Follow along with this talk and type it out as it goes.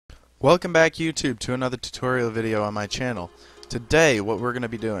Welcome back YouTube to another tutorial video on my channel. Today what we're going to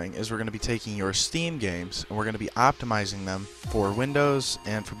be doing is we're going to be taking your Steam games and we're going to be optimizing them for Windows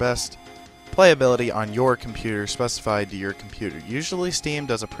and for best playability on your computer specified to your computer. Usually Steam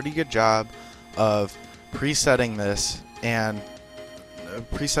does a pretty good job of presetting this to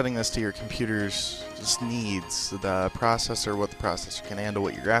your computer's needs, the processor, what the processor can handle,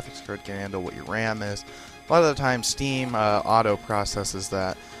 what your graphics card can handle, what your RAM is. A lot of the time Steam auto processes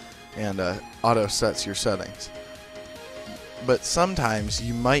that and auto sets your settings. But sometimes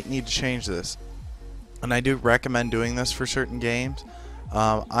you might need to change this, and I do recommend doing this for certain games.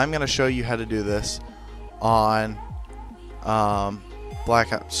 I'm going to show you how to do this on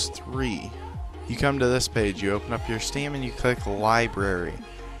Black Ops 3. You come to this page, you open up your Steam and you click Library.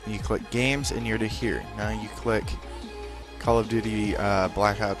 And you click Games and you're to here. Now you click Call of Duty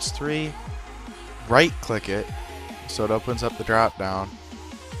Black Ops 3, right click it so it opens up the drop down,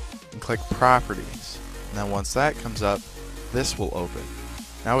 and click Properties. And then once that comes up, this will open.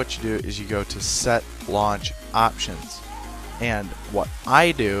 Now what you do is you go to Set Launch Options. And what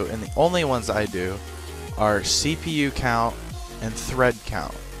I do, and the only ones I do, are CPU count and thread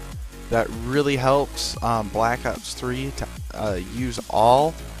count. That really helps Black Ops 3 to use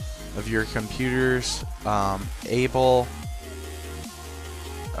all of your computer's able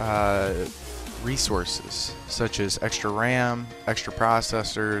resources, such as extra RAM, extra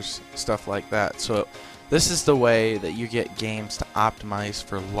processors, stuff like that. So this is the way that you get games to optimize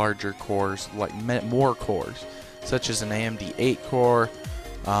for larger cores, like more cores, such as an AMD 8 core,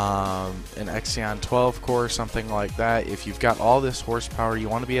 an Xeon 12 core, something like that. If you've got all this horsepower, you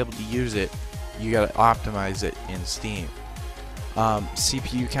want to be able to use it, you got to optimize it in Steam.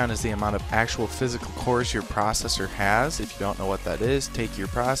 CPU count is the amount of actual physical cores your processor has. If you don't know what that is, take your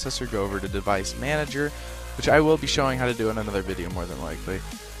processor, go over to Device Manager, which I will be showing how to do in another video more than likely.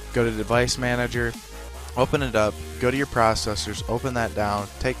 Go to Device Manager, open it up, go to your processors, open that down,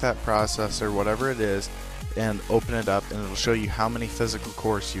 take that processor, whatever it is, and open it up, and it'll show you how many physical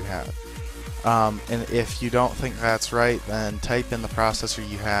cores you have. And if you don't think that's right, then type in the processor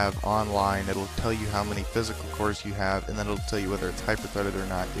you have online. It'll tell you how many physical cores you have, and then it'll tell you whether it's hyper-threaded or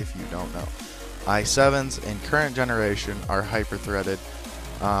not if you don't know. i7s in current generation are hyper-threaded.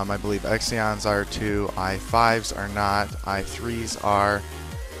 I believe Xeons are too. i5s are not. i3s are.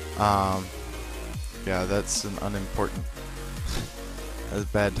 Yeah, that's an unimportant. That's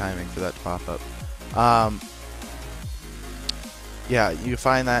bad timing for that to pop up. Yeah, you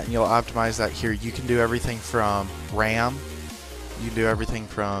find that and you'll optimize that here. You can do everything from RAM. You can do everything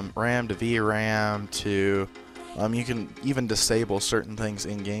from RAM to VRAM to you can even disable certain things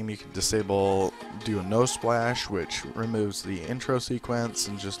in game. You can do a no splash, which removes the intro sequence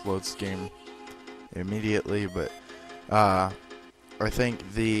and just loads the game immediately. But I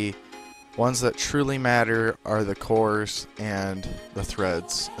think the ones that truly matter are the cores and the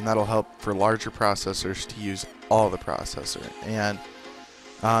threads, and that'll help for larger processors to use all the processor. And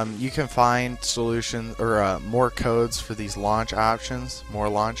you can find solutions or more codes for these launch options, more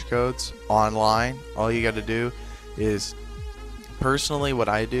launch codes online. All you got to do is, personally what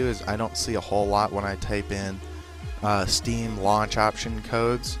I do is I don't see a whole lot when I type in Steam launch option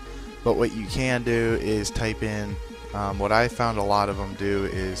codes, but what you can do is type in what I found a lot of them do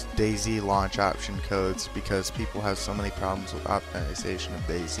is DayZ launch option codes, because people have so many problems with optimization of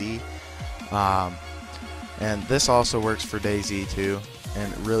DayZ. And this also works for DayZ too,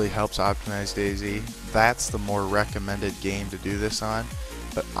 and it really helps optimize DayZ. That's the more recommended game to do this on,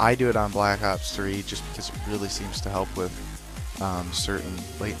 but I do it on Black Ops 3 just because it really seems to help with certain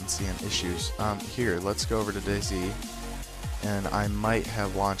latency and issues. Here, let's go over to DayZ, and I might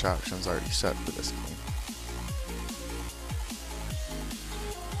have launch options already set for this game.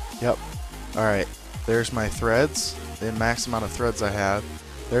 Yep. Alright, there's my threads, the max amount of threads I have.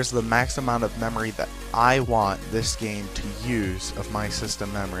 There's the max amount of memory that I want this game to use of my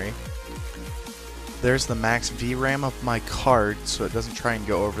system memory. There's the max VRAM of my card, so it doesn't try and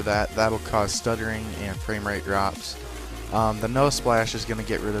go over that. That'll cause stuttering and frame rate drops. The no splash is going to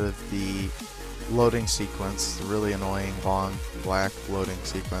get rid of the loading sequence, the really annoying long black loading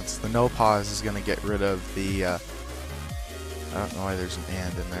sequence. The no pause is going to get rid of the I don't know why there's an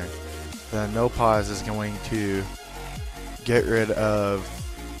and in there. The no pause is going to get rid of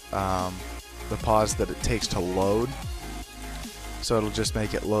the pause that it takes to load. So it'll just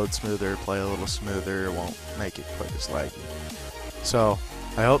make it load smoother, play a little smoother, it won't make it quite as laggy. So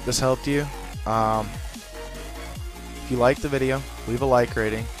I hope this helped you. If you liked the video, leave a like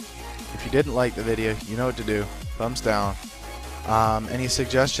rating. If you didn't like the video, you know what to do. Thumbs down. Any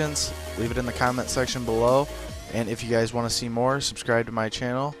suggestions, leave it in the comment section below. And if you guys want to see more, subscribe to my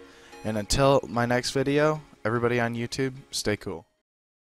channel. And until my next video, everybody on YouTube, stay cool.